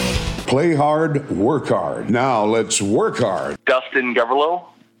Play hard, work hard. Now let's work hard. Dustin Goverlow,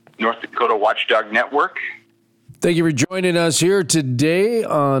 North Dakota Watchdog Network. Thank you for joining us here today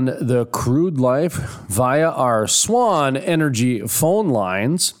on The Crude Life via our Swan Energy phone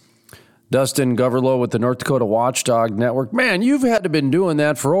lines. Dustin Goverlow with the North Dakota Watchdog Network. Man, you've had to been doing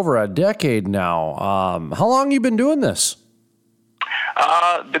that for over a decade now. How long have you been doing this?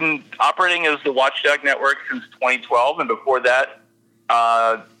 Been operating as the Watchdog Network since 2012, and before that,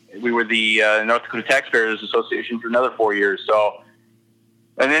 we were the North Dakota Taxpayers Association for another 4 years. So,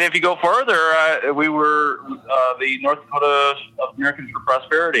 and then if you go further, we were the North Dakota Americans for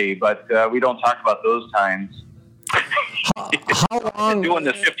Prosperity, but we don't talk about those times. How long? I've been doing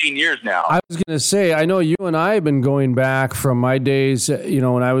this 15 years now. I was going to say, I know you and I have been going back from my days,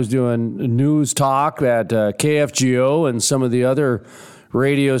 when I was doing news talk at KFGO and some of the other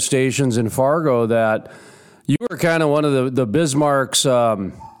radio stations in Fargo, that you were kind of one of the Bismarck's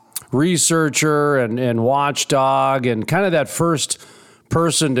researcher and watchdog and kind of that first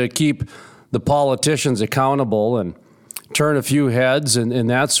person to keep the politicians accountable and turn a few heads and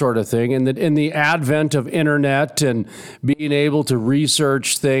that sort of thing. And in the advent of internet and being able to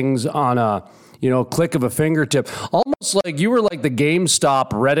research things on a click of a fingertip, almost like you were like the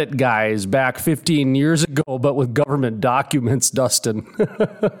GameStop Reddit guys back 15 years ago, but with government documents, Dustin.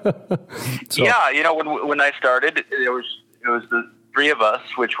 So. Yeah, when I started, it was the three of us,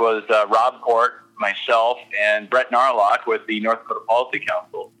 which was Rob Port, myself, and Brett Narlock with the North Dakota Policy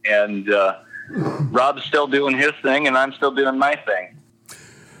Council. And Rob's still doing his thing, and I'm still doing my thing.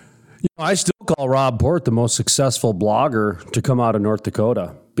 I still call Rob Port the most successful blogger to come out of North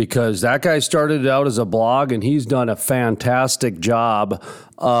Dakota, because that guy started out as a blog, and he's done a fantastic job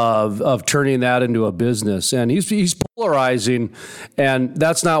of turning that into a business. And he's polarizing, and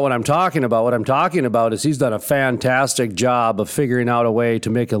that's not what I'm talking about. What I'm talking about is he's done a fantastic job of figuring out a way to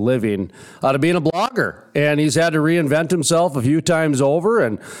make a living out of being a blogger. And he's had to reinvent himself a few times over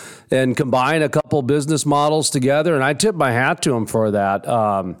and combine a couple business models together. And I tip my hat to him for that.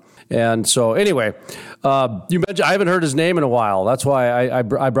 And so anyway, you mentioned, I haven't heard his name in a while. That's why I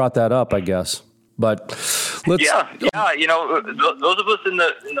brought that up, I guess. But let's... Yeah. Those of us in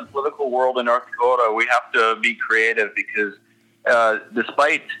the political world in North Dakota, we have to be creative, because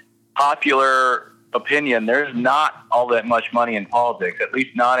despite popular opinion, there's not all that much money in politics, at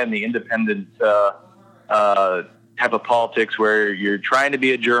least not in the independent type of politics where you're trying to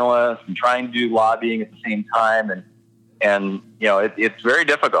be a journalist and trying to do lobbying at the same time. And it's very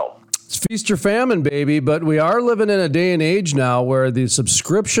difficult. It's feast or famine, baby. But we are living in a day and age now where the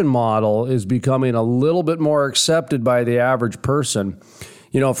subscription model is becoming a little bit more accepted by the average person.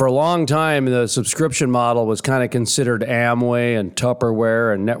 For a long time, the subscription model was kind of considered Amway and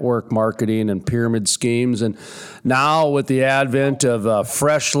Tupperware and network marketing and pyramid schemes. And now with the advent of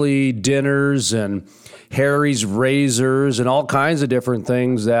Freshly dinners and Harry's razors and all kinds of different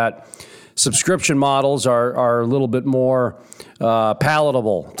things, that subscription models are a little bit more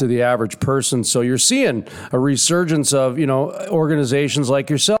palatable to the average person. So you're seeing a resurgence of, organizations like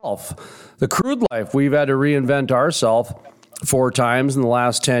yourself. The Crude Life, we've had to reinvent ourselves 4 times in the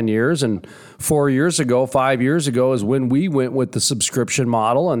last 10 years. And 5 years ago is when we went with the subscription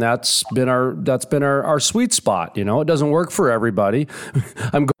model. And that's been our sweet spot. It doesn't work for everybody.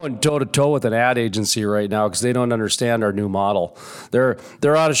 I'm going toe to toe with an ad agency right now because they don't understand our new model. They're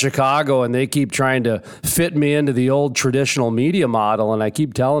out of Chicago, and they keep trying to fit me into the old traditional media model. And I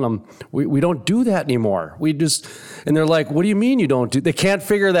keep telling them, we don't do that anymore. And they're like, what do you mean you don't do? They can't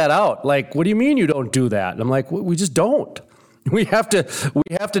figure that out. Like, what do you mean you don't do that? And I'm like, we just don't. We have to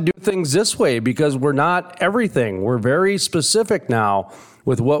do things this way because we're not everything. We're very specific now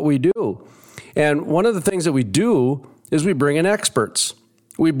with what we do. And one of the things that we do is we bring in experts.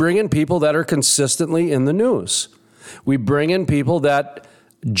 We bring in people that are consistently in the news. We bring in people that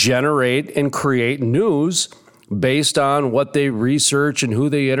generate and create news based on what they research and who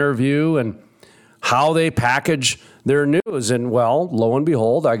they interview and how they package their news. And well, lo and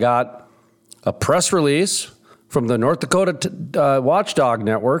behold, I got a press release from the North Dakota Watchdog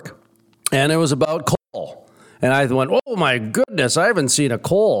Network, and it was about coal. And I went, oh my goodness, I haven't seen a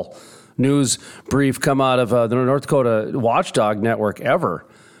coal news brief come out of the North Dakota Watchdog Network ever.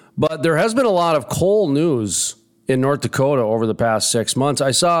 But there has been a lot of coal news in North Dakota over the past 6 months.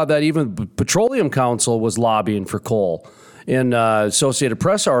 I saw that even Petroleum Council was lobbying for coal in Associated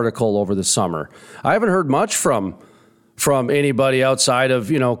Press article over the summer. I haven't heard much from from anybody outside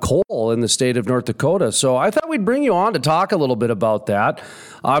of, coal in the state of North Dakota. So I thought we'd bring you on to talk a little bit about that.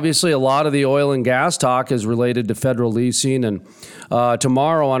 Obviously, a lot of the oil and gas talk is related to federal leasing. And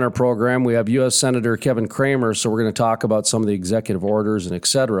tomorrow on our program, we have U.S. Senator Kevin Cramer. So we're going to talk about some of the executive orders and et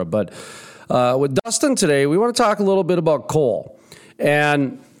cetera. But with Dustin today, we want to talk a little bit about coal.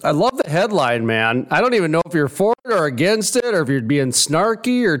 And I love the headline, man. I don't even know if you're for it or against it, or if you're being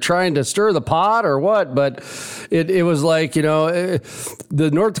snarky or trying to stir the pot or what. But it was like, the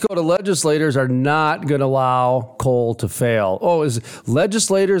North Dakota legislators are not going to allow coal to fail.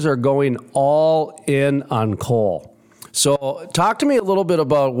 Legislators are going all in on coal. So talk to me a little bit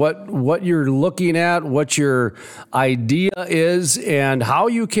about what you're looking at, what your idea is, and how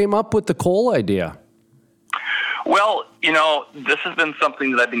you came up with the coal idea. Well, this has been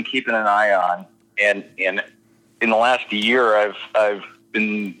something that I've been keeping an eye on, and in the last year, I've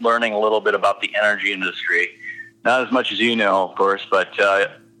been learning a little bit about the energy industry. Not as much as you know, of course, but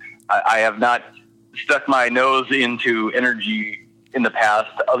I have not stuck my nose into energy in the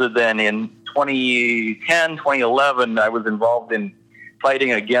past, other than in 2010, 2011, I was involved in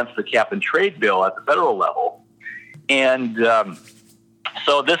fighting against the cap and trade bill at the federal level. And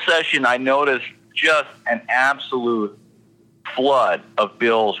so this session, I noticed just an absolute flood of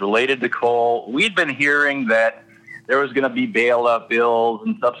bills related to coal. We'd been hearing that there was going to be bailout bills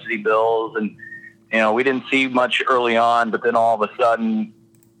and subsidy bills, and we didn't see much early on, but then all of a sudden,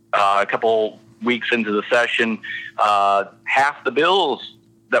 a couple weeks into the session, half the bills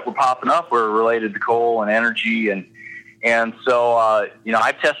that were popping up were related to coal and energy, and so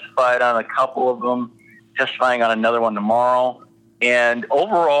I've testified on a couple of them, testifying on another one tomorrow, and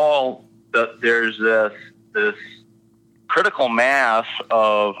overall, there's this critical mass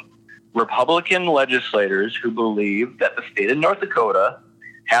of Republican legislators who believe that the state of North Dakota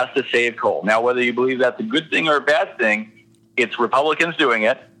has to save coal. Now, whether you believe that's a good thing or a bad thing, it's Republicans doing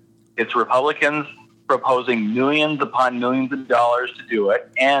it. It's Republicans proposing millions upon millions of dollars to do it,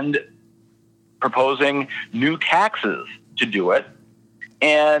 and proposing new taxes to do it.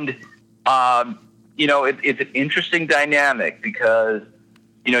 And, it's an interesting dynamic because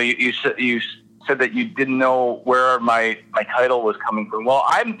you said that you didn't know where my title was coming from. Well,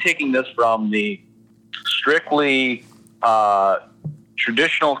 I'm taking this from the strictly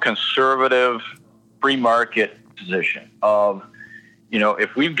traditional conservative free market position of,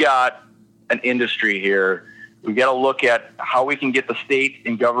 if we've got an industry here, we've got to look at how we can get the state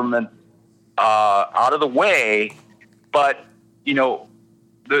and government out of the way. But,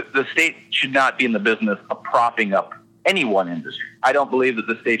 the state should not be in the business of propping up any one industry. I don't believe that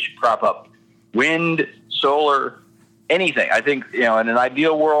the state should prop up wind, solar, anything. I think, in an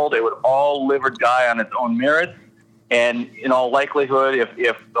ideal world, it would all live or die on its own merits. And in all likelihood,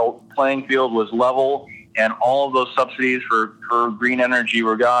 if the playing field was level and all of those subsidies for green energy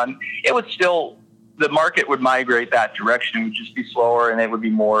were gone, the market would migrate that direction. It would just be slower and it would be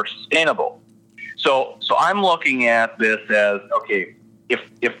more sustainable. So I'm looking at this as, okay,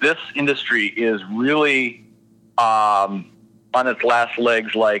 if this industry is really on its last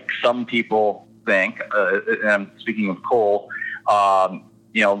legs, like some people think, and I'm speaking of coal,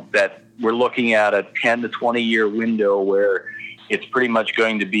 that we're looking at a 10 to 20 year window where it's pretty much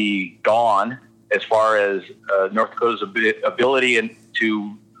going to be gone as far as North Dakota's ability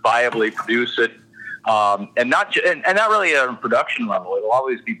to viably produce it, and not really at a production level. It'll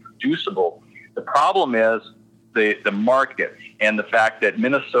always be producible. The problem is the market and the fact that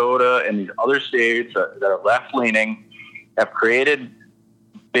Minnesota and these other states that are left-leaning have created,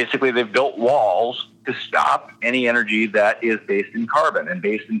 basically they've built walls to stop any energy that is based in carbon and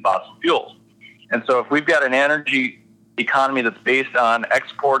based in fossil fuels. And so if we've got an energy economy that's based on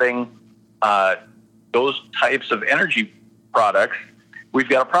exporting those types of energy products, we've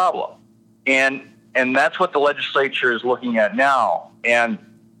got a problem. And that's what the legislature is looking at now. And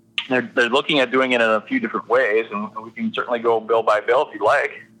they're looking at doing it in a few different ways, and we can certainly go bill by bill if you'd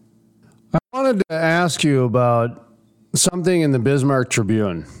like. I wanted to ask you about something in the Bismarck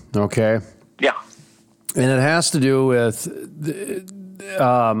Tribune, okay? Yeah. And it has to do with,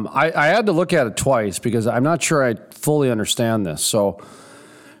 I had to look at it twice because I'm not sure I fully understand this. So,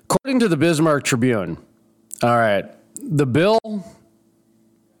 according to the Bismarck Tribune, all right, the bill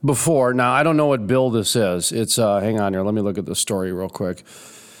before, now I don't know what bill this is. It's, hang on here, let me look at the story real quick.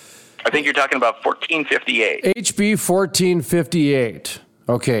 I think you're talking about 1458. HB 1458.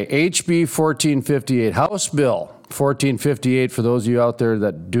 Okay, HB 1458, House Bill 1458, for those of you out there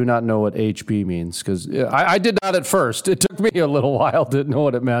that do not know what HB means, because I did not at first. It took me a little while to know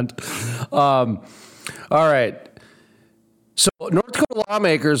what it meant. All right. So North Dakota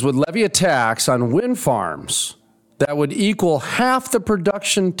lawmakers would levy a tax on wind farms that would equal half the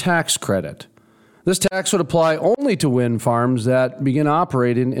production tax credit. This tax would apply only to wind farms that begin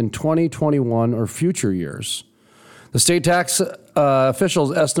operating in 2021 or future years. The state tax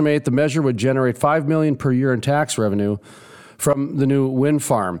officials estimate the measure would generate $5 million per year in tax revenue from the new wind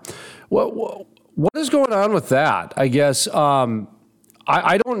farm. What is going on with that? I guess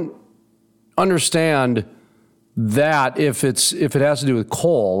I don't understand that if it has to do with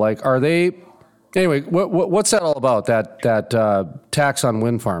coal. Like, are they anyway? What's that all about? That tax on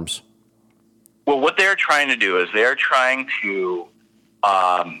wind farms? Well, what they're trying to do is they're trying to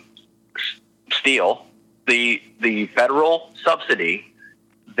steal the federal subsidy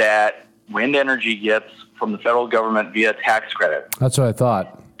that wind energy gets from the federal government via tax credit. That's what I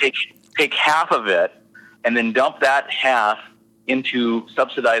thought. Take half of it and then dump that half into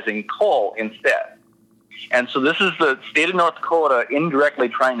subsidizing coal instead. And so this is the state of North Dakota indirectly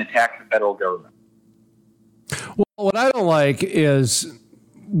trying to tax the federal government. Well, what I don't like is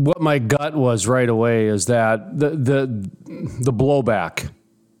what my gut was right away is that the blowback,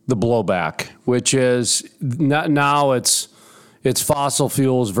 which is now it's fossil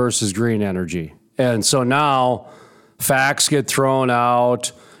fuels versus green energy. And so now facts get thrown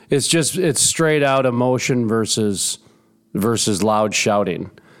out. It's straight out emotion versus loud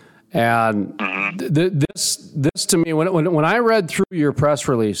shouting. And this to me, when I read through your press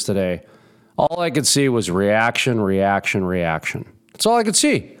release today, all I could see was reaction. That's all I could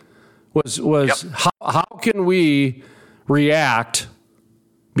see was how can we react,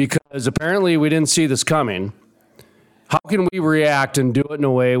 because apparently we didn't see this coming. How can we react and do it in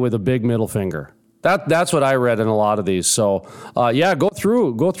a way with a big middle finger? That's what I read in a lot of these. So, go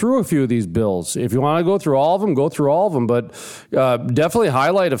through a few of these bills. If you want to go through all of them, go through all of them. But definitely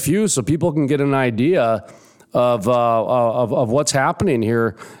highlight a few so people can get an idea of what's happening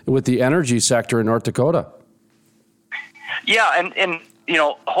here with the energy sector in North Dakota. Yeah, and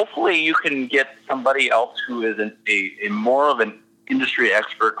hopefully you can get somebody else who is a more of an industry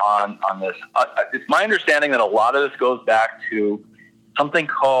expert on this. It's my understanding that a lot of this goes back to something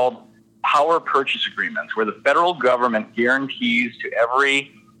called power purchase agreements, where the federal government guarantees to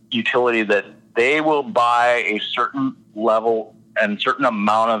every utility that they will buy a certain level and certain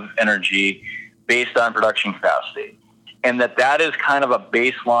amount of energy based on production capacity, and that is kind of a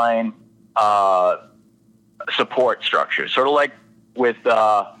baseline support structure, sort of like with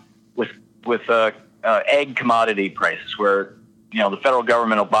egg commodity prices, where the federal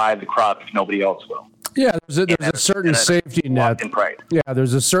government will buy the crop if nobody else will. Yeah, there's a certain safety net. Yeah,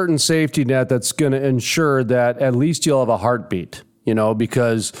 there's a certain safety net that's going to ensure that at least you'll have a heartbeat,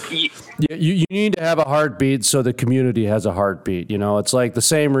 because you need to have a heartbeat so the community has a heartbeat. It's like the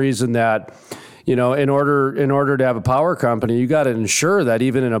same reason that, in order to have a power company, you got to ensure that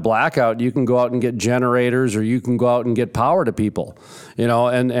even in a blackout, you can go out and get generators, or you can go out and get power to people,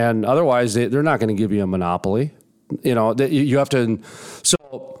 and otherwise they're not going to give you a monopoly. You have to.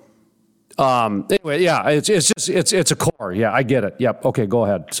 So anyway, yeah, it's a core. Yeah, I get it. Yep. Okay, go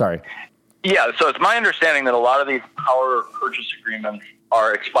ahead. Sorry. Yeah, so it's my understanding that a lot of these power purchase agreements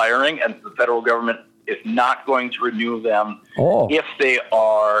are expiring, and the federal government is not going to renew them if they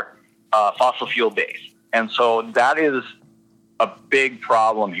are fossil fuel based. And so that is a big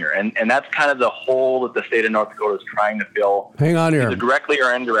problem here. And that's kind of the hole that the state of North Dakota is trying to fill. Hang on here. Either directly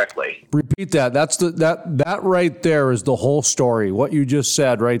or indirectly. Repeat that. That right there is the whole story. What you just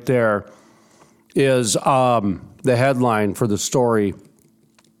said right there is the headline for the story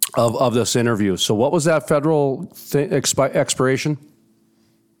of this interview. So what was that federal expiration?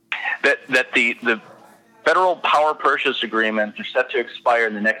 That the federal power purchase agreements are set to expire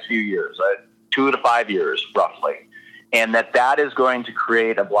in the next few years, 2 to 5 years roughly, and that is going to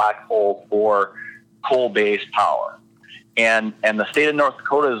create a black hole for coal-based power. And the state of North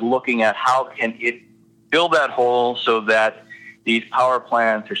Dakota is looking at how can it fill that hole so that these power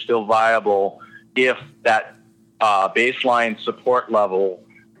plants are still viable if that baseline support level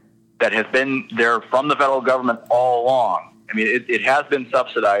that has been there from the federal government all along. I mean, it has been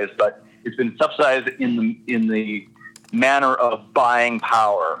subsidized, but it's been subsidized in the manner of buying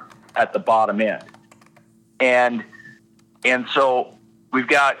power at the bottom end. And so we've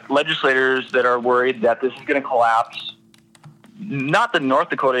got legislators that are worried that this is going to collapse, not the North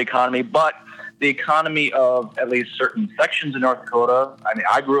Dakota economy, but the economy of at least certain sections of North Dakota. I mean,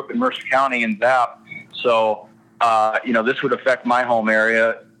 I grew up in Mercer County in Zap, so this would affect my home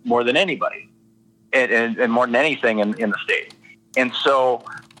area more than anybody, and more than anything in the state. And so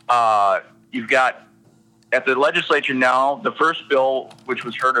you've got at the legislature now, the first bill, which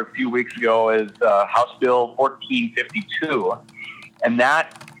was heard a few weeks ago, is House Bill 1452, and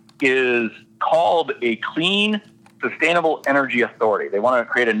that is called a Clean Sustainable Energy Authority. They want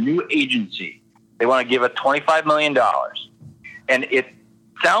to create a new agency. They want to give it $25 million. And it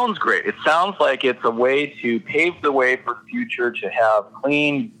sounds great. It sounds like it's a way to pave the way for the future to have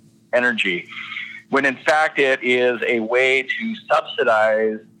clean energy, when in fact it is a way to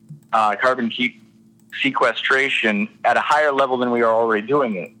subsidize carbon sequestration at a higher level than we are already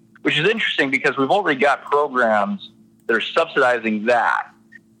doing it, which is interesting because we've already got programs that are subsidizing that.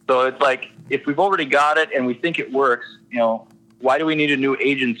 So it's like, if we've already got it and we think it works, why do we need a new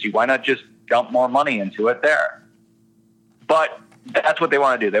agency? Why not just dump more money into it there? But that's what they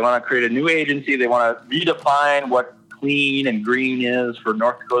want to do. They want to create a new agency. They want to redefine what clean and green is for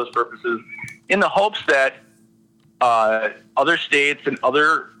North Dakota's purposes, in the hopes that other states and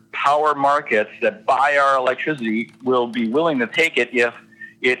other power markets that buy our electricity will be willing to take it if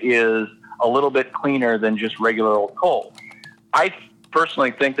it is a little bit cleaner than just regular old coal. I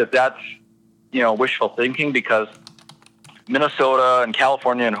personally think that that's, wishful thinking, because Minnesota and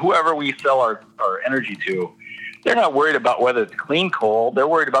California and whoever we sell our energy to, they're not worried about whether it's clean coal. They're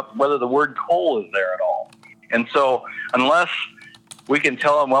worried about whether the word coal is there at all. And so unless we can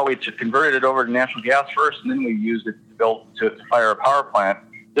tell them, well, we converted it over to natural gas first and then we used it to fire a power plant,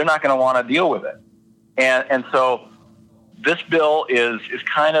 they're not going to want to deal with it. And so this bill is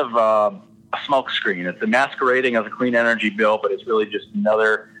kind of a smokescreen. It's a masquerading as a clean energy bill, but it's really just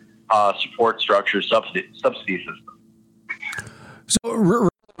another support structure subsidy system. So really,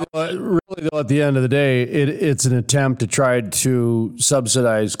 though, at the end of the day, it's an attempt to try to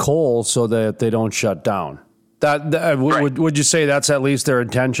subsidize coal so that they don't shut down. Right. Would you say that's at least their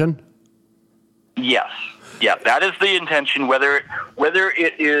intention? Yes. Yeah, that is the intention. Whether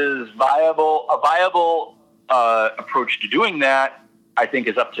it is a viable approach to doing that, I think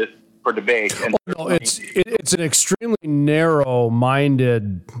is up for debate. And it's an extremely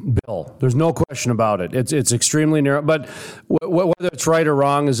narrow-minded bill. There's no question about it. It's extremely narrow. But whether it's right or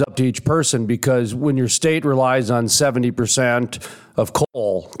wrong is up to each person, because when your state relies on 70% of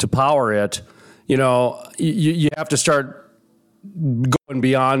coal to power it, you have to start going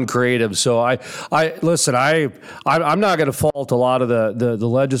beyond creative. So I'm not going to fault a lot of the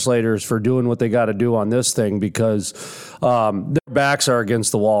legislators for doing what they got to do on this thing, because their backs are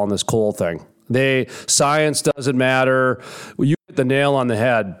against the wall on this coal thing. Science doesn't matter. You hit the nail on the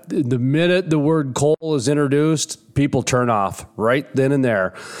head. The minute the word coal is introduced, people turn off right then and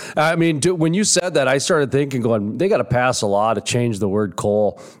there. I mean, when you said that, I started thinking, they got to pass a law to change the word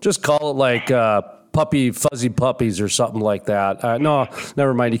coal. Just call it like fuzzy puppies or something like that. No,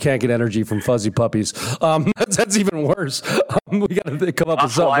 never mind. You can't get energy from fuzzy puppies. That's even worse. We got to come up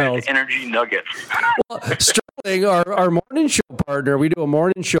with something else. Energy nuggets. Well, Sterling, our morning show partner, we do a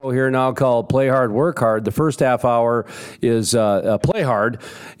morning show here now called Play Hard, Work Hard. The first half hour is Play Hard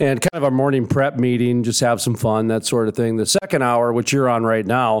and kind of our morning prep meeting, just have some fun, that sort of thing. The second hour, which you're on right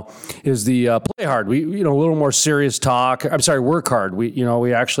now, is the Play Hard. We, a little more serious talk. I'm sorry, Work Hard.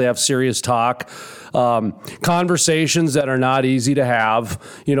 We actually have serious talk. Conversations that are not easy to have,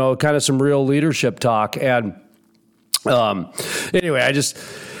 kind of some real leadership talk. And anyway,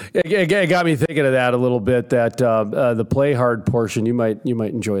 it got me thinking of that a little bit, that the Play Hard portion, you might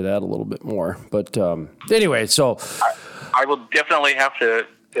enjoy that a little bit more. But anyway, so I will definitely have to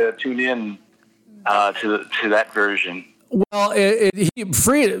tune in to that version. Well,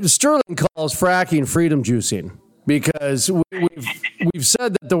 Sterling calls fracking freedom juicing, because we've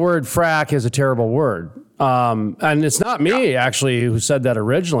said that the word frack is a terrible word. And it's not me, actually, who said that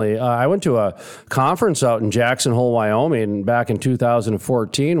originally. I went to a conference out in Jackson Hole, Wyoming, back in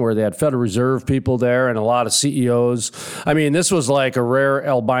 2014, where they had Federal Reserve people there and a lot of CEOs. I mean, this was like a rare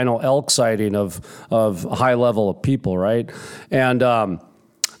albino elk sighting of a high level of people, right? And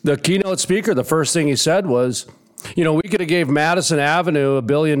the keynote speaker, the first thing he said was, we could have gave Madison Avenue $1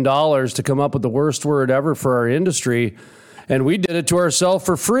 billion to come up with the worst word ever for our industry, and we did it to ourselves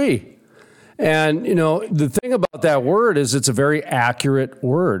for free. And, the thing about that word is it's a very accurate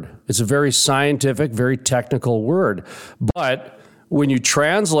word. It's a very scientific, very technical word. But when you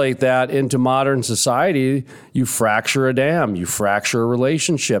translate that into modern society, you fracture a dam, you fracture a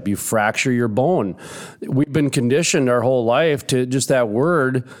relationship, you fracture your bone. We've been conditioned our whole life to just that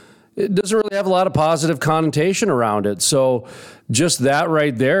word. It doesn't really have a lot of positive connotation around it. So just that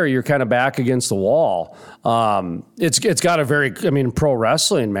right there, you're kind of back against the wall. It's got a very, pro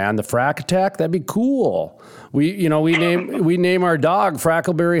wrestling, man, the frack attack, that'd be cool. We name our dog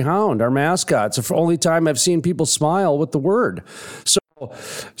Frackleberry Hound, our mascot. It's the only time I've seen people smile with the word. So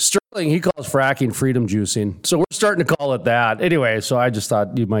Sterling, he calls fracking freedom juicing. So we're starting to call it that. Anyway, so I just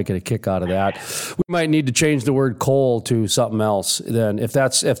thought you might get a kick out of that. We might need to change the word coal to something else then if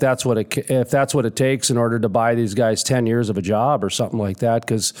that's what it takes in order to buy these guys 10 years of a job or something like that.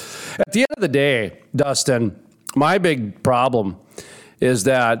 Because at the end of the day, Dustin, my big problem is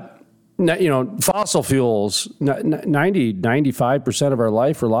that fossil fuels, 95% of our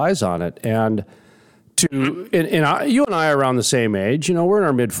life relies on it. And you and I are around the same age. We're in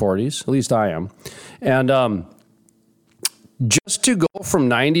our mid-40s. At least I am. And just to go from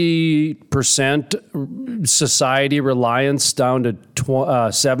 90% society reliance down to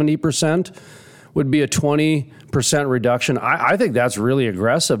 70% would be a 20% reduction. I think that's really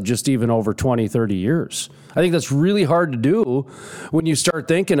aggressive, just even over 20, 30 years. I think that's really hard to do when you start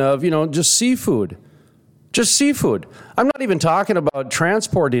thinking of, just seafood. Just seafood. I'm not even talking about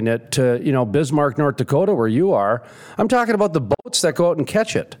transporting it to, Bismarck, North Dakota, where you are. I'm talking about the boats that go out and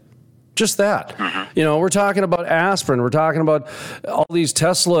catch it. Just that. Mm-hmm. We're talking about aspirin. We're talking about all these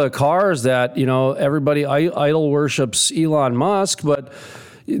Tesla cars that, everybody idol worships Elon Musk, but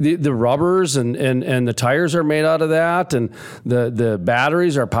the rubbers and the tires are made out of that, and the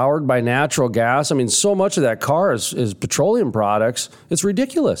batteries are powered by natural gas. I mean, so much of that car is petroleum products. It's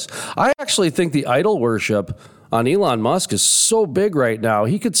ridiculous. I actually think the idol worship on Elon Musk is so big right now.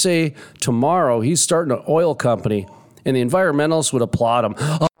 He could say tomorrow he's starting an oil company, and the environmentalists would applaud him.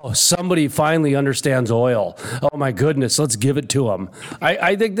 Oh, somebody finally understands oil. Oh, my goodness, let's give it to him.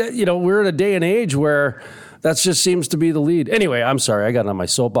 I think that, we're in a day and age where that just seems to be the lead. Anyway, I'm sorry, I got on my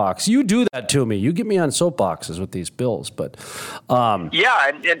soapbox. You do that to me. You get me on soapboxes with these bills. But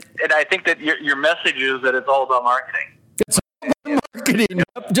yeah, and I think that your message is that it's all about marketing. It's all about marketing,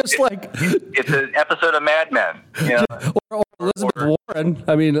 just like it's an episode of Mad Men. Or Elizabeth Warren.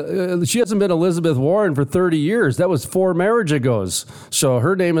 I mean, she hasn't been Elizabeth Warren for 30 years. That was 4 marriage ago. So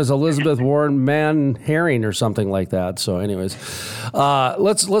her name is Elizabeth Warren Man Herring or something like that. So anyways,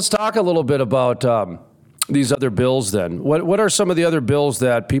 let's talk a little bit about these other bills then. What are some of the other bills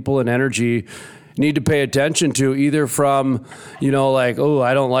that people in energy need to pay attention to, either from, like, oh,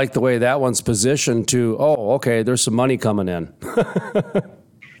 I don't like the way that one's positioned, to, oh, okay, there's some money coming in?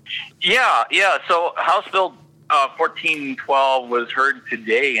 Yeah. So House Bill 1412 was heard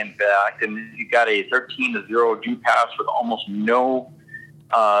today, in fact, and you got a 13-0 due pass with almost no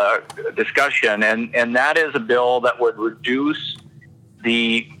discussion. And that is a bill that would reduce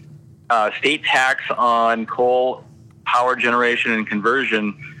the state tax on coal power generation and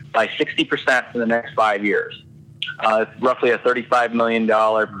conversion by 60% for the next 5 years. It's roughly a $35 million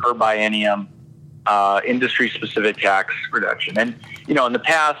per biennium industry-specific tax reduction. And, in the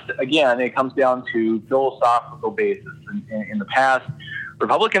past, again, it comes down to philosophical basis. In the past,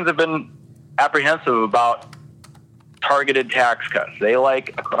 Republicans have been apprehensive about targeted tax cuts. They like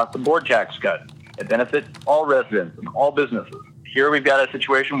across-the-board tax cuts that benefit all residents and all businesses. Here we've got a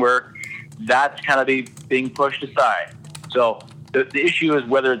situation where that's kind of being pushed aside. So the issue is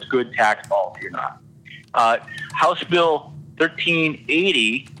whether it's good tax policy or not. House Bill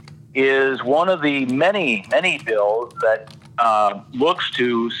 1380 is one of the many, many bills that looks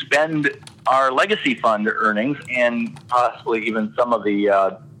to spend our legacy fund earnings and possibly even some of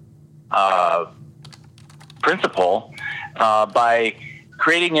the principal by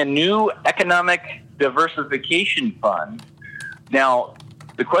creating a new economic diversification fund. Now,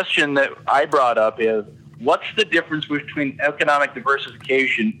 the question that I brought up is, what's the difference between economic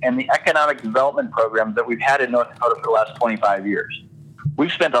diversification and the economic development programs that we've had in North Dakota for the last 25 years?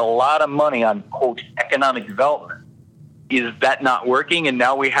 We've spent a lot of money on, quote, economic development. Is that not working? And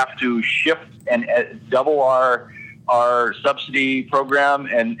now we have to shift and double our subsidy program,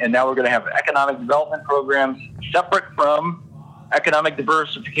 and now we're going to have economic development programs separate from economic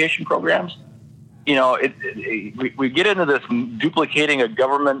diversification programs. We get into this duplicating of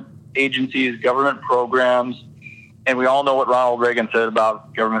government agencies, government programs, and we all know what Ronald Reagan said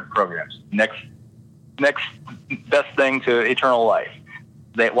about government programs. Next best thing to eternal life.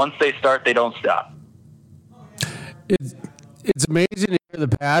 Once they start, they don't stop. It's amazing to hear the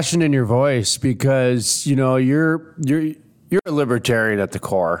passion in your voice, because you're a libertarian at the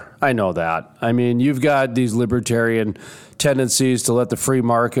core. I know that. I mean, you've got these libertarian tendencies to let the free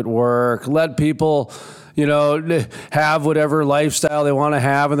market work, let people, have whatever lifestyle they want to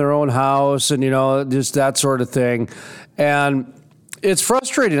have in their own house, and, just that sort of thing. And it's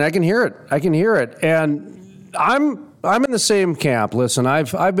frustrating. I can hear it. And I'm I'm in the same camp. Listen,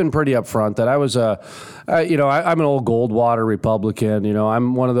 I've been pretty upfront that I was I'm an old Goldwater Republican.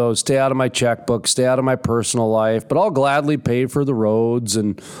 I'm one of those stay out of my checkbook, stay out of my personal life, but I'll gladly pay for the roads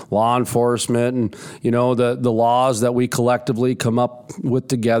and law enforcement and the laws that we collectively come up with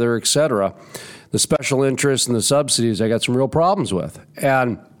together, et cetera. The special interests and the subsidies, I got some real problems with,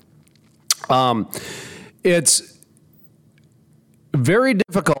 and it's very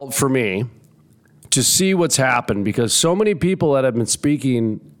difficult for me to see what's happened because so many people that have been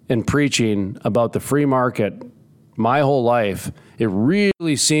speaking and preaching about the free market my whole life, it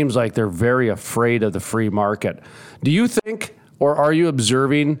really seems like they're very afraid of the free market. Do you think, or are you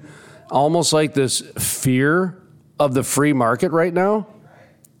observing almost like this fear of the free market right now?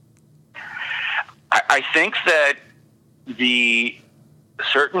 I think that the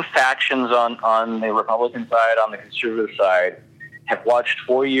certain factions on the Republican side, on the conservative side, have watched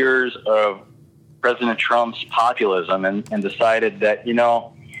 4 years of President Trump's populism and decided that,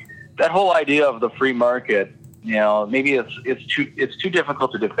 that whole idea of the free market, maybe it's too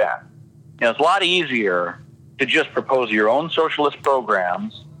difficult to defend. It's a lot easier to just propose your own socialist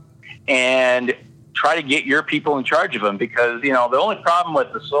programs and try to get your people in charge of them because, the only problem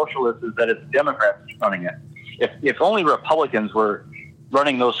with the socialists is that it's Democrats running it. If only Republicans were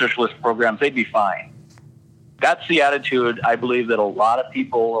running those socialist programs, they'd be fine. That's the attitude I believe that a lot of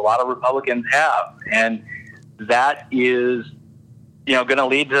people, a lot of Republicans have. And that is, going to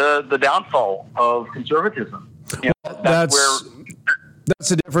lead to the downfall of conservatism. That's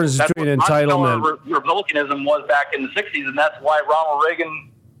the difference between entitlement. Republicanism was back in the 60s, and that's why Ronald Reagan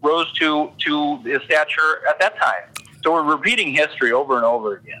rose to his stature at that time. So we're repeating history over and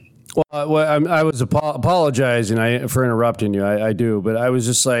over again. Well, I was apologizing for interrupting you. I do, but I was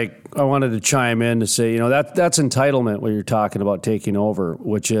just like, I wanted to chime in to say, that's entitlement what you're talking about taking over,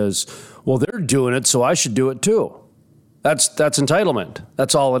 which is, well, they're doing it, so I should do it too. That's entitlement.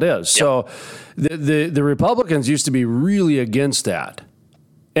 That's all it is. Yep. So the Republicans used to be really against that.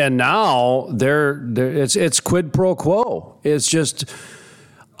 And now it's quid pro quo. It's just,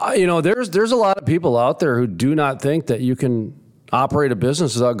 there's a lot of people out there who do not think that you can operate a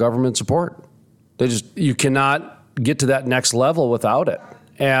business without government support. You cannot get to that next level without it.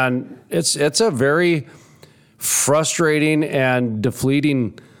 And it's a very frustrating and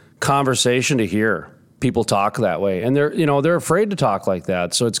deflating conversation to hear people talk that way. And they're afraid to talk like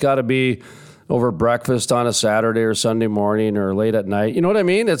that. So it's got to be over breakfast on a Saturday or Sunday morning or late at night. You know what I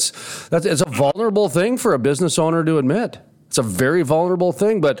mean? It's a vulnerable thing for a business owner to admit. It's a very vulnerable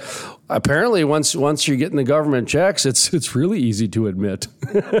thing, but apparently once you're getting the government checks, it's really easy to admit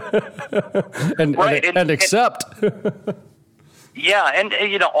and accept. Yeah,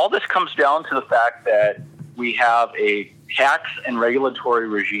 and all this comes down to the fact that we have a tax and regulatory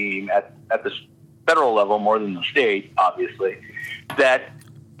regime at the federal level more than the state, obviously, that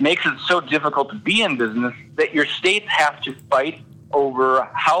makes it so difficult to be in business that your states have to fight over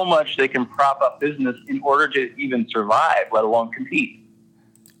how much they can prop up business in order to even survive, let alone compete.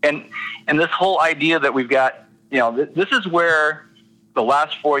 And this whole idea that we've got, this is where the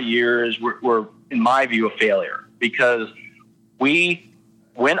last 4 years were, in my view, a failure because we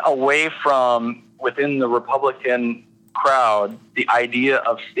went away from within the Republican crowd the idea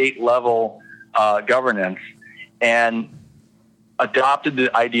of state level governance and adopted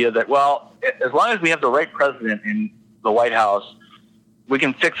the idea that, well, as long as we have the right president in the White House, we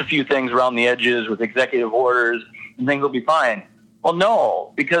can fix a few things around the edges with executive orders and things will be fine. Well,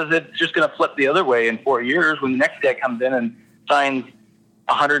 no, because it's just going to flip the other way in 4 years when the next guy comes in and signs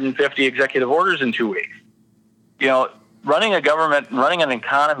 150 executive orders in 2 weeks. Running a government and running an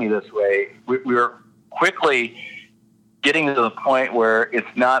economy this way, we're quickly getting to the point where it's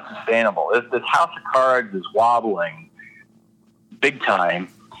not sustainable. This house of cards is wobbling big time.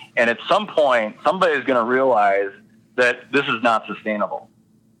 And at some point, somebody's going to realize that this is not sustainable.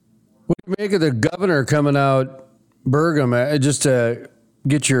 What do you make of the governor coming out, Burgum, just to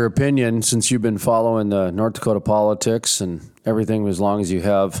get your opinion, since you've been following the North Dakota politics and everything as long as you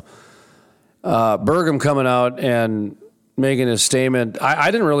have, Burgum coming out and making a statement.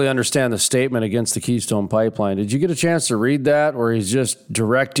 I didn't really understand the statement against the Keystone Pipeline. Did you get a chance to read that, where he's just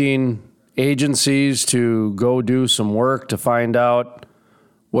directing agencies to go do some work to find out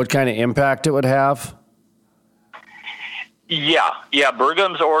what kind of impact it would have? Yeah.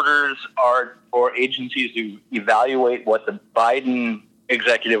 Burgum's orders are for agencies to evaluate what the Biden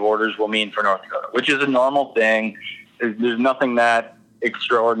executive orders will mean for North Dakota, which is a normal thing. There's nothing that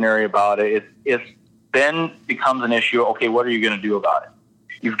extraordinary about it. It then becomes an issue. Okay, what are you going to do about it?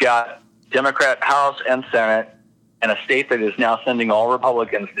 You've got Democrat House and Senate and a state that is now sending all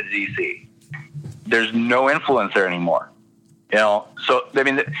Republicans to D.C. there's no influence there anymore. So I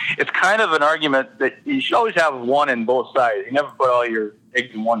mean, it's kind of an argument that you should always have one in both sides. You never put all your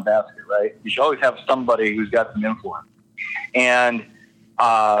eggs in one basket, right? You should always have somebody who's got some influence. And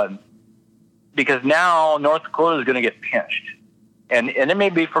because now North Dakota is going to get pinched. And it may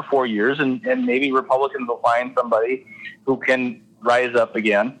be for 4 years, and maybe Republicans will find somebody who can rise up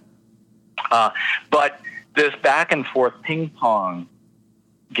again. But this back and forth ping pong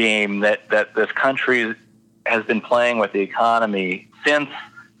game that this country has been playing with the economy since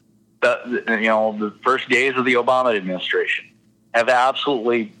the first days of the Obama administration have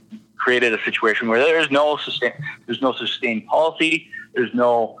absolutely created a situation where there's no sustained policy, there's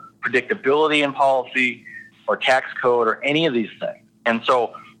no predictability in policy or tax code or any of these things. And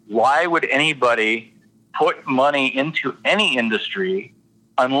so why would anybody put money into any industry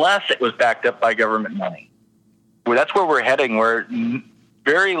unless it was backed up by government money? Well, that's where we're heading, where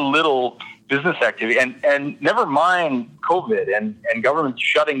very little business activity, and never mind COVID and government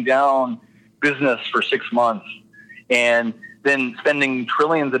shutting down business for 6 months and then spending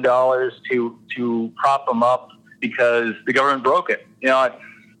trillions of dollars to prop them up because the government broke it.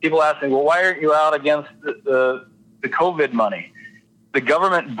 People ask me, well, why aren't you out against the COVID money? The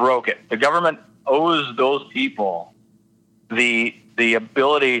government broke it. The government owes those people the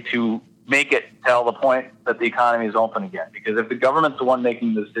ability to make it till the point that the economy is open again. Because if the government's the one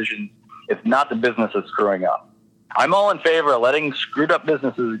making the decision, it's not the business that's screwing up. I'm all in favor of letting screwed up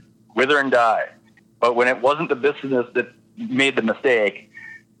businesses wither and die. But when it wasn't the business that made the mistake,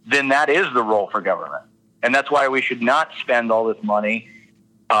 then that is the role for government. And that's why we should not spend all this money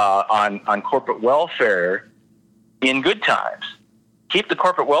on corporate welfare in good times. Keep the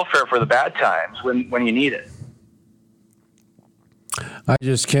corporate welfare for the bad times when you need it. I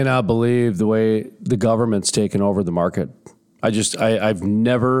just cannot believe the way the government's taken over the market. I've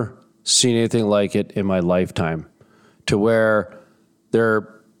never seen anything like it in my lifetime, to where they're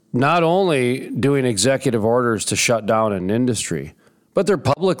not only doing executive orders to shut down an industry, but they're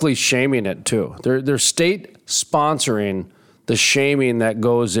publicly shaming it too. They're state sponsoring the shaming that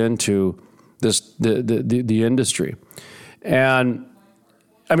goes into the industry. And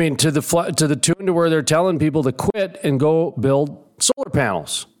I mean, to the tune to where they're telling people to quit and go build solar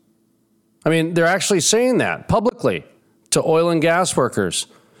panels. I mean, they're actually saying that publicly to oil and gas workers.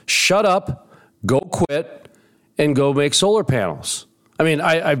 Shut up, go quit, and go make solar panels. I mean,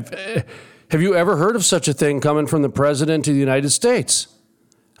 have you ever heard of such a thing coming from the President of the United States?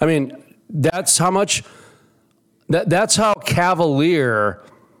 I mean, that's how cavalier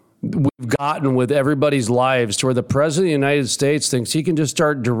we've gotten with everybody's lives, to where the President of the United States thinks he can just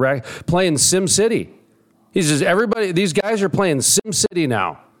start playing SimCity. He says, these guys are playing SimCity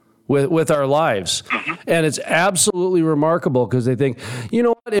now with our lives. And it's absolutely remarkable, because they think, you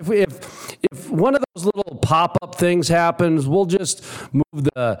know what, if one of those little pop-up things happens, we'll just move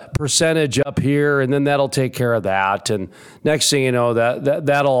the percentage up here, and then that'll take care of that. And next thing you know,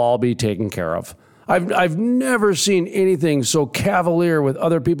 that'll all be taken care of. I've never seen anything so cavalier with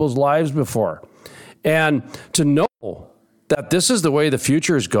other people's lives before. And to know that this is the way the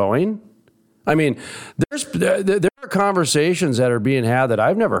future is going, I mean, there are conversations that are being had that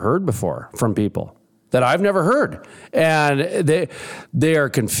I've never heard before from people that I've never heard. And they are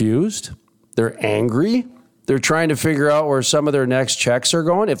confused. They're angry. They're trying to figure out where some of their next checks are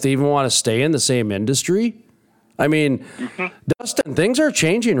going, if they even want to stay in the same industry. I mean, Dustin, things are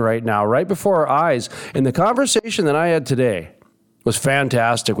changing right now, right before our eyes. And the conversation that I had today was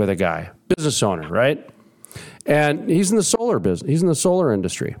fantastic with a guy, business owner, right? And he's in the solar business. He's in the solar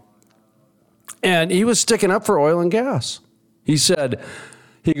industry. And he was sticking up for oil and gas. He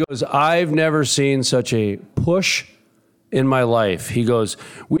goes, I've never seen such a push in my life. He goes,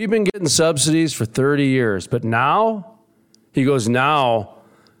 we've been getting subsidies for 30 years, but now, he goes, now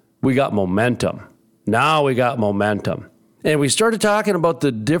we got momentum. Now we got momentum. And we started talking about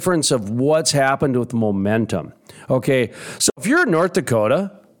the difference of what's happened with momentum. Okay, so if you're in North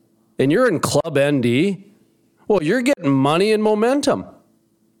Dakota and you're in Club ND, well, you're getting money and momentum.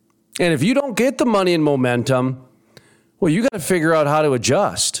 And if you don't get the money and momentum, well, you got to figure out how to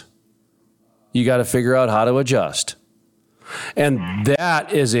adjust. You got to figure out how to adjust. And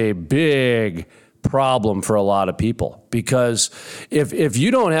that is a big problem for a lot of people, because if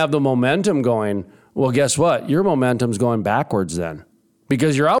you don't have the momentum going, well, guess what? Your momentum's going backwards then,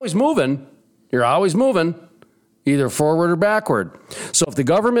 because you're always moving, either forward or backward. So if the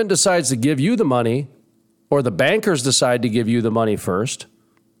government decides to give you the money, or the bankers decide to give you the money first,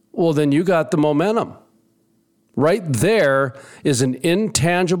 well, then you got the momentum. Right there is an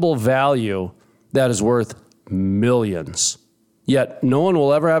intangible value that is worth millions. Yet no one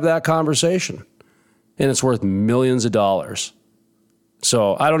will ever have that conversation. and it's worth millions of dollars.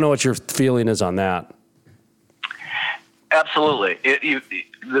 So I don't know what your feeling is on that. Absolutely.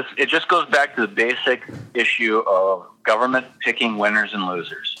 It just goes back to the basic issue of government picking winners and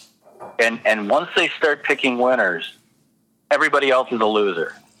losers. And once they start picking winners, everybody else is a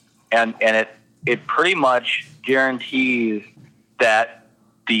loser. And it pretty much guarantees that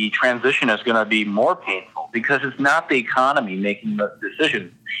the transition is going to be more painful because it's not the economy making the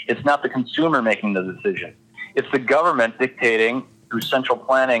decision. It's not the consumer making the decision. It's the government dictating through central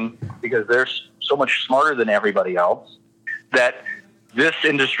planning, because they're so much smarter than everybody else, that this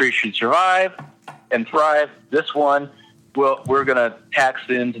industry should survive and thrive. This one, we're going to tax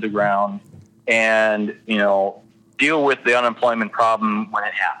it into the ground and, deal with the unemployment problem when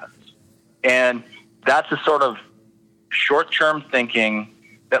it happens. And that's the sort of short-term thinking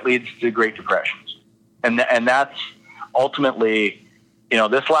that leads to Great Depressions. And that's ultimately,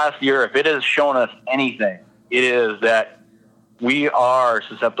 this last year, if it has shown us anything, it is that we are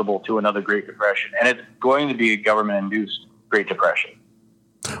susceptible to another Great Depression, and it's going to be a government-induced Great Depression.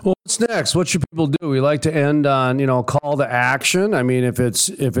 Well, what's next? What should people do? We like to end on, call to action. I mean, if it's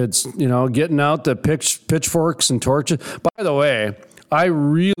getting out the pitchforks and torches. By the way, I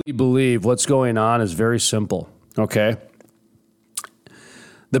really believe what's going on is very simple. Okay.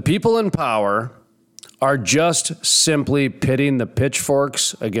 The people in power are just simply pitting the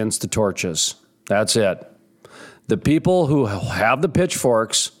pitchforks against the torches. That's it. The people who have the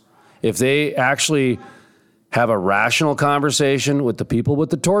pitchforks, if they actually have a rational conversation with the people with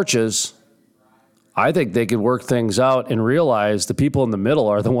the torches, I think they could work things out and realize the people in the middle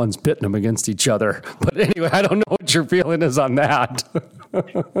are the ones pitting them against each other. But anyway, I don't know what your feeling is on that.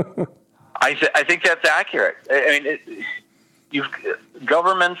 I think that's accurate. I mean,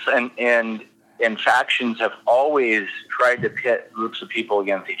 governments and factions have always tried to pit groups of people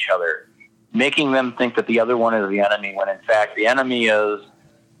against each other, making them think that the other one is the enemy, when in fact the enemy is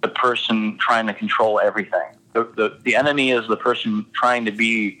the person trying to control everything. The enemy is the person trying to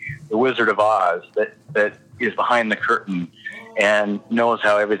be the Wizard of Oz that is behind the curtain and knows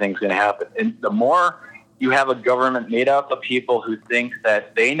how everything's going to happen. And the more you have a government made up of people who think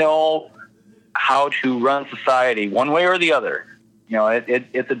that they know how to run society one way or the other,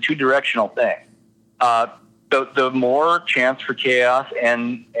 it's a two-directional thing. The more chance for chaos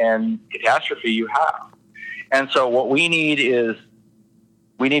and catastrophe you have. And so what we need is,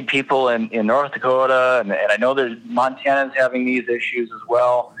 we need people in North Dakota, and I know there's Montana's having these issues as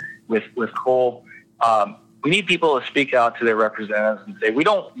well with coal. We need people to speak out to their representatives and say, we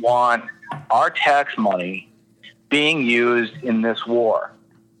don't want our tax money being used in this war.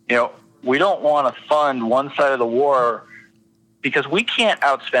 We don't want to fund one side of the war because we can't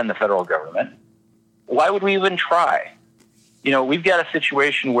outspend the federal government. Why would we even try? We've got a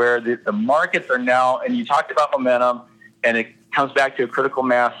situation where the markets are now, and you talked about momentum, and it comes back to a critical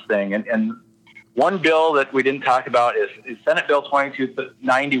mass thing. And one bill that we didn't talk about is Senate Bill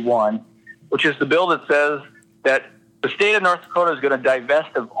 2291, which is the bill that says that the state of North Dakota is going to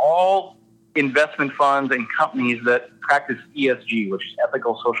divest of all investment funds and companies that practice ESG, which is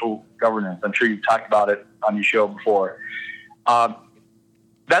ethical social governance. I'm sure you've talked about it on your show before.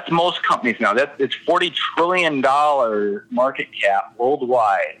 That's most companies now. It's $40 trillion market cap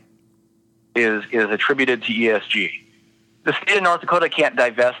worldwide is attributed to ESG. The state of North Dakota can't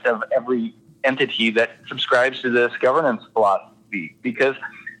divest of every entity that subscribes to this governance philosophy because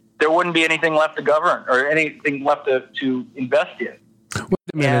there wouldn't be anything left to govern or anything left to invest in. Wait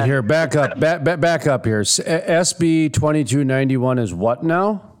a minute here. Back up here. SB 2291 is what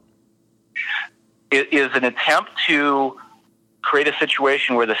now? It is an attempt to create a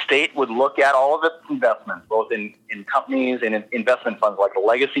situation where the state would look at all of its investments, both in companies and in investment funds like a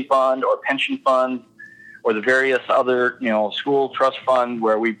legacy fund or pension funds, or the various other, school trust funds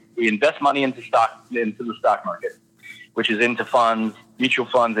where we invest money into the stock market, which is into funds, mutual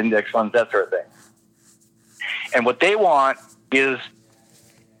funds, index funds, that sort of thing. And what they want is,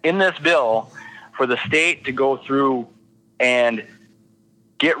 in this bill, for the state to go through and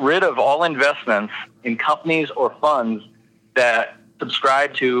get rid of all investments in companies or funds that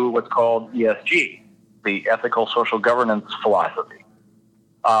subscribe to what's called ESG, the ethical social governance philosophy.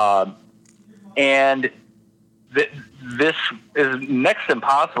 And this is next to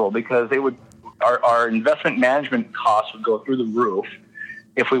impossible because our investment management costs would go through the roof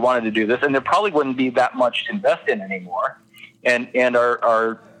if we wanted to do this, and there probably wouldn't be that much to invest in anymore. And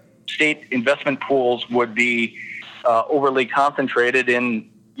our state investment pools would be overly concentrated in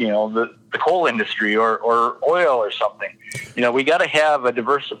the coal industry or oil or something. We got to have a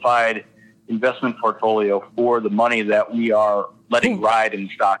diversified investment portfolio for the money that we are letting ride in the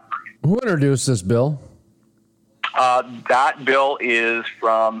stock market. Who introduced this bill? That bill is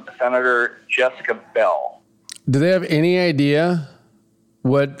from Senator Jessica Bell. Do they have any idea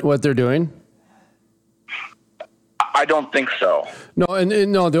what they're doing? I don't think so. No,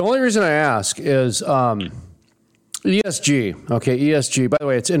 and no. The only reason I ask is ESG. Okay, ESG. By the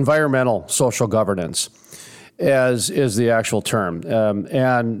way, it's environmental social governance, as is the actual term.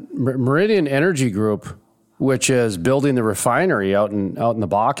 And Meridian Energy Group, which is building the refinery out in the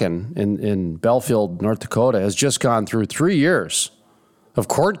Bakken in Belfield, North Dakota, has just gone through 3 years of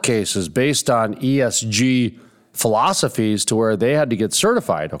court cases based on ESG philosophies to where they had to get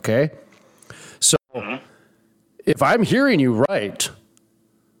certified. Okay, so if I'm hearing you right,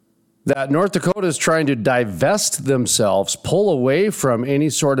 that North Dakota is trying to divest themselves, pull away from any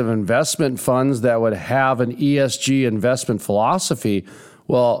sort of investment funds that would have an ESG investment philosophy.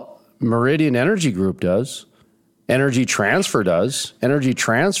 Well, Meridian Energy Group does. Energy Transfer does. Energy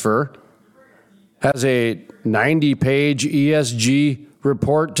Transfer has a 90-page ESG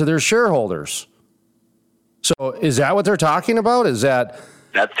report to their shareholders. So is that what they're talking about?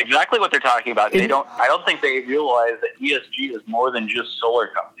 That's exactly what they're talking about. I don't think they realize that ESG is more than just solar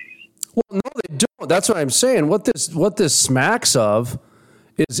companies. Well, no, they don't. That's what I'm saying. What this smacks of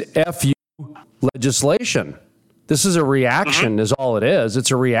is FU legislation. This is a reaction, is all it is.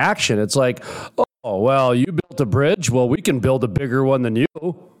 It's a reaction. It's like, oh, well, you built a bridge. Well, we can build a bigger one than you.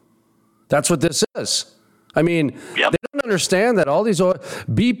 That's what this is. I mean, They don't understand that all these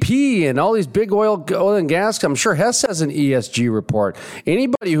BP and all these big oil and gas, I'm sure Hess has an ESG report.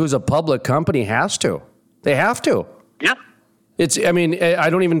 Anybody who's a public company has to. They have to. Yeah.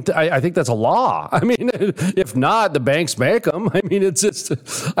 I think that's a law. I mean, if not, the banks make them. I mean, it's just,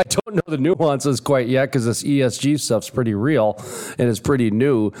 I don't know the nuances quite yet because this ESG stuff's pretty real and it's pretty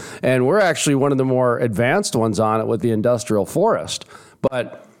new. And we're actually one of the more advanced ones on it with the industrial forest.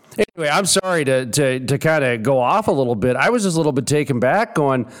 But anyway, I'm sorry to kind of go off a little bit. I was just a little bit taken back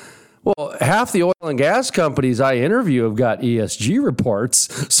going, well, half the oil and gas companies I interview have got ESG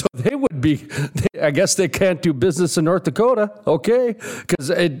reports, so they would be, I guess they can't do business in North Dakota, okay? Because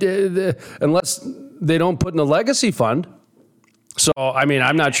unless they don't put in a legacy fund. So, I mean,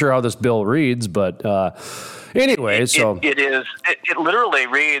 I'm not sure how this bill reads, but anyway, so. It literally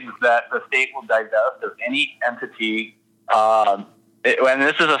reads that the state will divest of any entity, and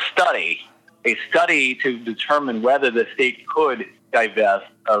this is a study to determine whether the state could divest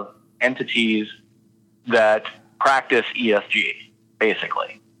of entities that practice ESG,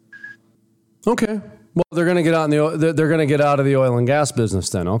 basically. Okay. Well, they're going to get out they're going to get out of the oil and gas business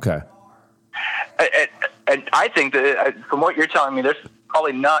then. Okay. And I think that from what you're telling me, there's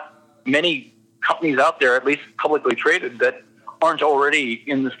probably not many companies out there, at least publicly traded, that aren't already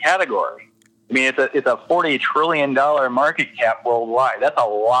in this category. I mean, it's a $40 trillion market cap worldwide. That's a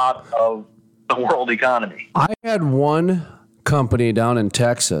lot of the world economy. I had one company down in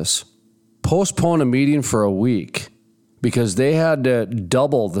Texas postpone a meeting for a week because they had to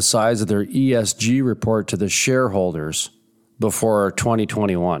double the size of their ESG report to the shareholders before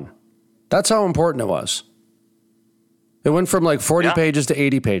 2021. That's how important it was. It went from like 40 pages to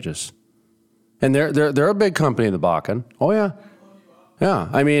 80 pages. And they're a big company in the Bakken. Oh, yeah. Yeah,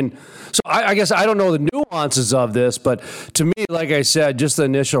 I mean, so I guess I don't know the nuances of this, but to me, like I said, just the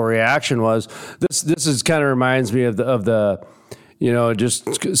initial reaction was this is kind of reminds me of the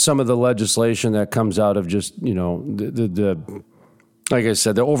just some of the legislation that comes out of just, the like I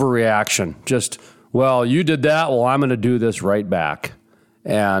said, the overreaction. Just, well, you did that, well, I'm going to do this right back.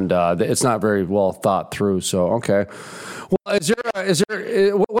 And it's not very well thought through. So, okay. Well, is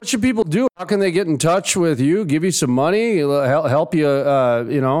there what should people do? How can they get in touch with you, give you some money, help you,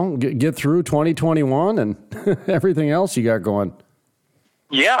 get through 2021 and everything else you got going?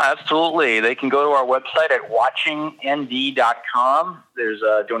 Yeah, absolutely. They can go to our website at watchingnd.com. There's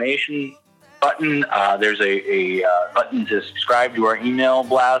a donation button. There's a button to subscribe to our email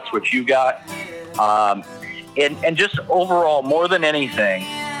blast, which you got. And just overall, more than anything,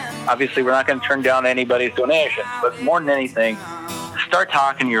 obviously we're not going to turn down anybody's donation, but more than anything, start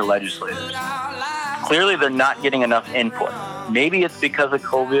talking to your legislators. Clearly, they're not getting enough input. Maybe it's because of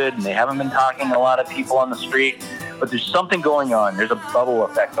COVID and they haven't been talking to a lot of people on the street, but there's something going on. There's a bubble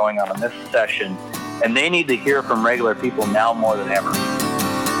effect going on in this session, and they need to hear from regular people now more than ever.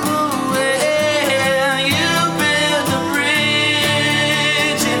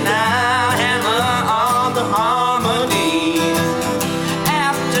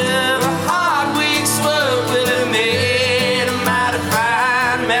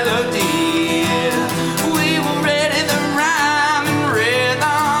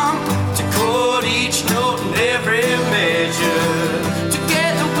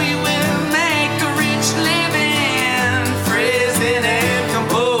 Together we will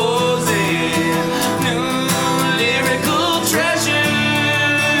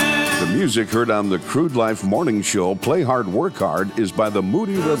music heard on the Crude Life Morning Show, Play Hard, Work Hard, is by the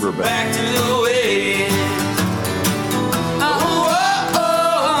Moody River Band. Back to the way.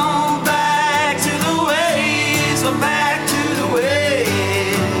 Back to the ways. Back to the way.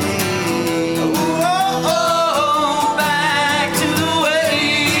 Back to the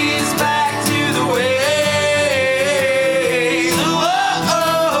ways. Back to the ways.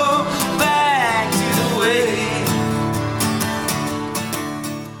 Back to the way.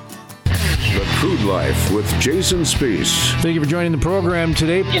 The Crude Life with Jason Spees. Thank you for joining the program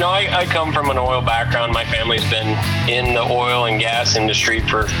today. You know, I come from an oil background. My family's been in the oil and gas industry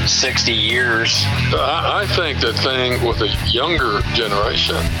for 60 years. I think the thing with the younger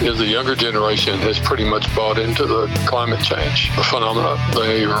generation is the younger generation has pretty much bought into the climate change phenomena.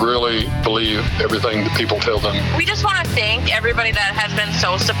 They really believe everything that people tell them. We just want to thank everybody that has been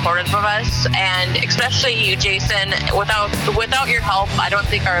so supportive of us, and especially you, Jason. Without your help, I don't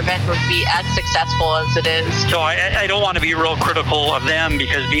think our event would be as successful as it is. So I don't want to be real critical of them,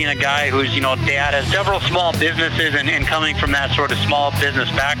 because being a guy who's, dad has several small businesses and coming from that sort of small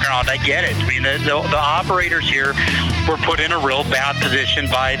business background, I get it. I mean, the operators here were put in a real bad position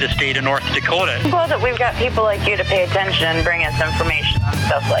by the state of North Dakota. I'm glad that we've got people like you to pay attention and bring us information on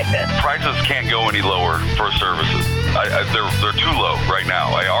stuff like this. Prices can't go any lower for services. They're too low right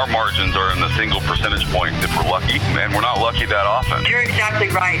now. Our margins are in the single percentage point if we're lucky, and we're not lucky that often. You're exactly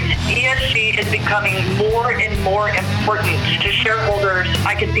right. ESG is becoming more and more important to shareholders.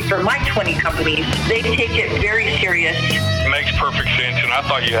 I can speak for my 20 companies. They take it very serious. It makes perfect sense, and I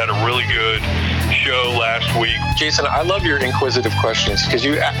thought you had a really good show last week. Jason, I love your inquisitive questions, because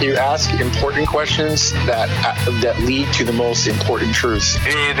you ask important questions that lead to the most important truths.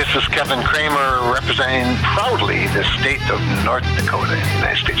 Hey, this is Kevin Kramer, representing proudly the state of North Dakota in the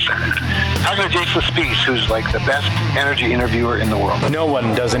United States Senate. Talking to Jason Spees, who's like the best energy interviewer in the world. No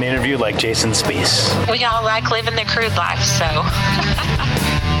one does an interview like Jason Spees. We all like living the crude life, so.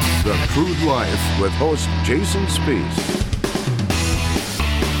 The Crude Life with host Jason Spees.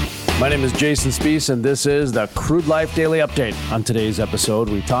 My name is Jason Spees, and this is the Crude Life Daily Update. On today's episode,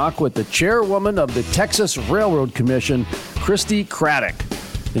 we talk with the chairwoman of the Texas Railroad Commission, Christy Craddock.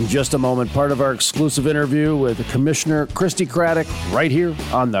 In just a moment, part of our exclusive interview with Commissioner Christy Craddock right here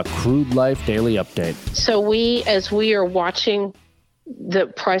on the Crude Life Daily Update. So as we are watching the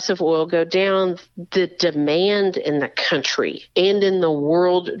price of oil go down, the demand in the country and in the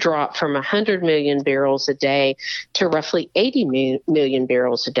world drop from 100 million barrels a day to roughly 80 million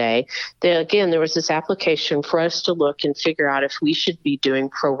barrels a day. Again, there was this application for us to look and figure out if we should be doing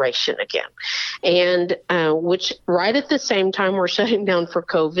proration again. And which right at the same time we're shutting down for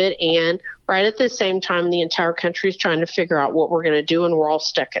COVID, and right at the same time the entire country is trying to figure out what we're going to do, and we're all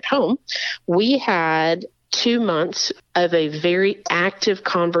stuck at home. We had 2 months of a very active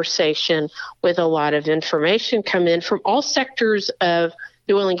conversation with a lot of information come in from all sectors of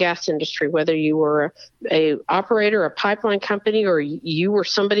the oil and gas industry, whether you were a operator, a pipeline company, or you were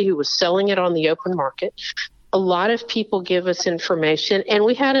somebody who was selling it on the open market. A lot of people give us information, and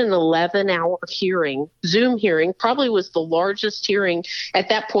we had an 11-hour hearing, Zoom hearing, probably was the largest hearing at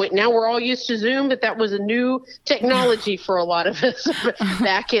that point. Now we're all used to Zoom, but that was a new technology for a lot of us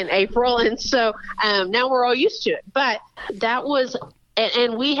back in April. And so now we're all used to it. But that was,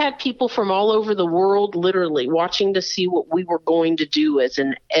 and we had people from all over the world literally watching to see what we were going to do as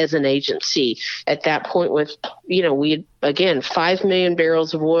an agency at that point with, we had, again, 5 million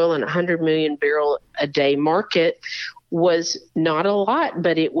barrels of oil and 100 million barrel a day market was not a lot,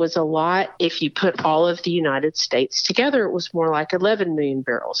 but it was a lot. If you put all of the United States together, it was more like 11 million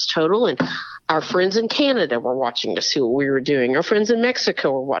barrels total. And our friends in Canada were watching to see what we were doing. Our friends in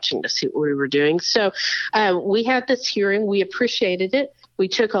Mexico were watching to see what we were doing. So we had this hearing. We appreciated it. We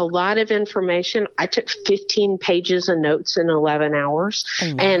took a lot of information. I took 15 pages of notes in 11 hours.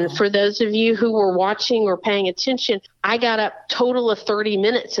 Oh, wow. And for those of you who were watching or paying attention, I got up total of 30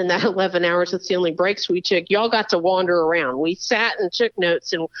 minutes in that 11 hours. That's the only breaks we took. Y'all got to wander around. We sat and took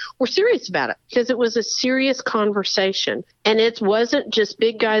notes, and we're serious about it because it was a serious conversation. And it wasn't just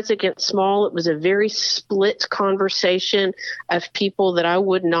big guys against small. It was a very split conversation of people that I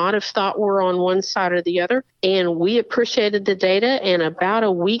would not have thought were on one side or the other. And we appreciated the data. And about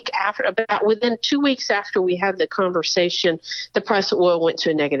within 2 weeks after we had the conversation, the price of oil went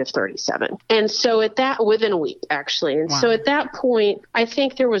to a negative 37. And so within a week, actually. And so at that point, I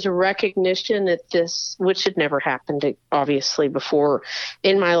think there was a recognition that this, which had never happened, obviously, before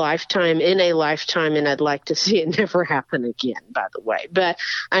in a lifetime, and I'd like to see it never happen again, by the way. But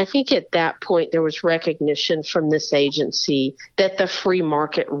I think at that point there was recognition from this agency that the free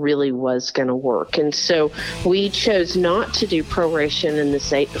market really was going to work. And so we chose not to do proration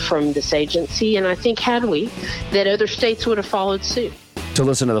from this agency. And I think had we, that other states would have followed suit. To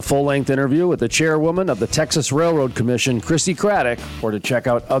listen to the full-length interview with the chairwoman of the Texas Railroad Commission, Christy Craddock, or to check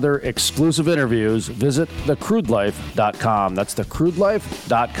out other exclusive interviews, visit thecrudelife.com. That's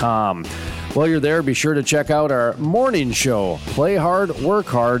thecrudelife.com. While you're there, be sure to check out our morning show, Play Hard, Work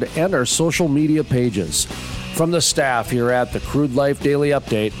Hard, and our social media pages. From the staff here at the Crude Life Daily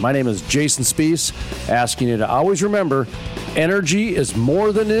Update, my name is Jason Spees, asking you to always remember, energy is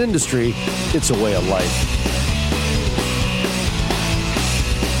more than an industry, it's a way of life.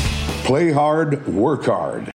 Play hard, work hard.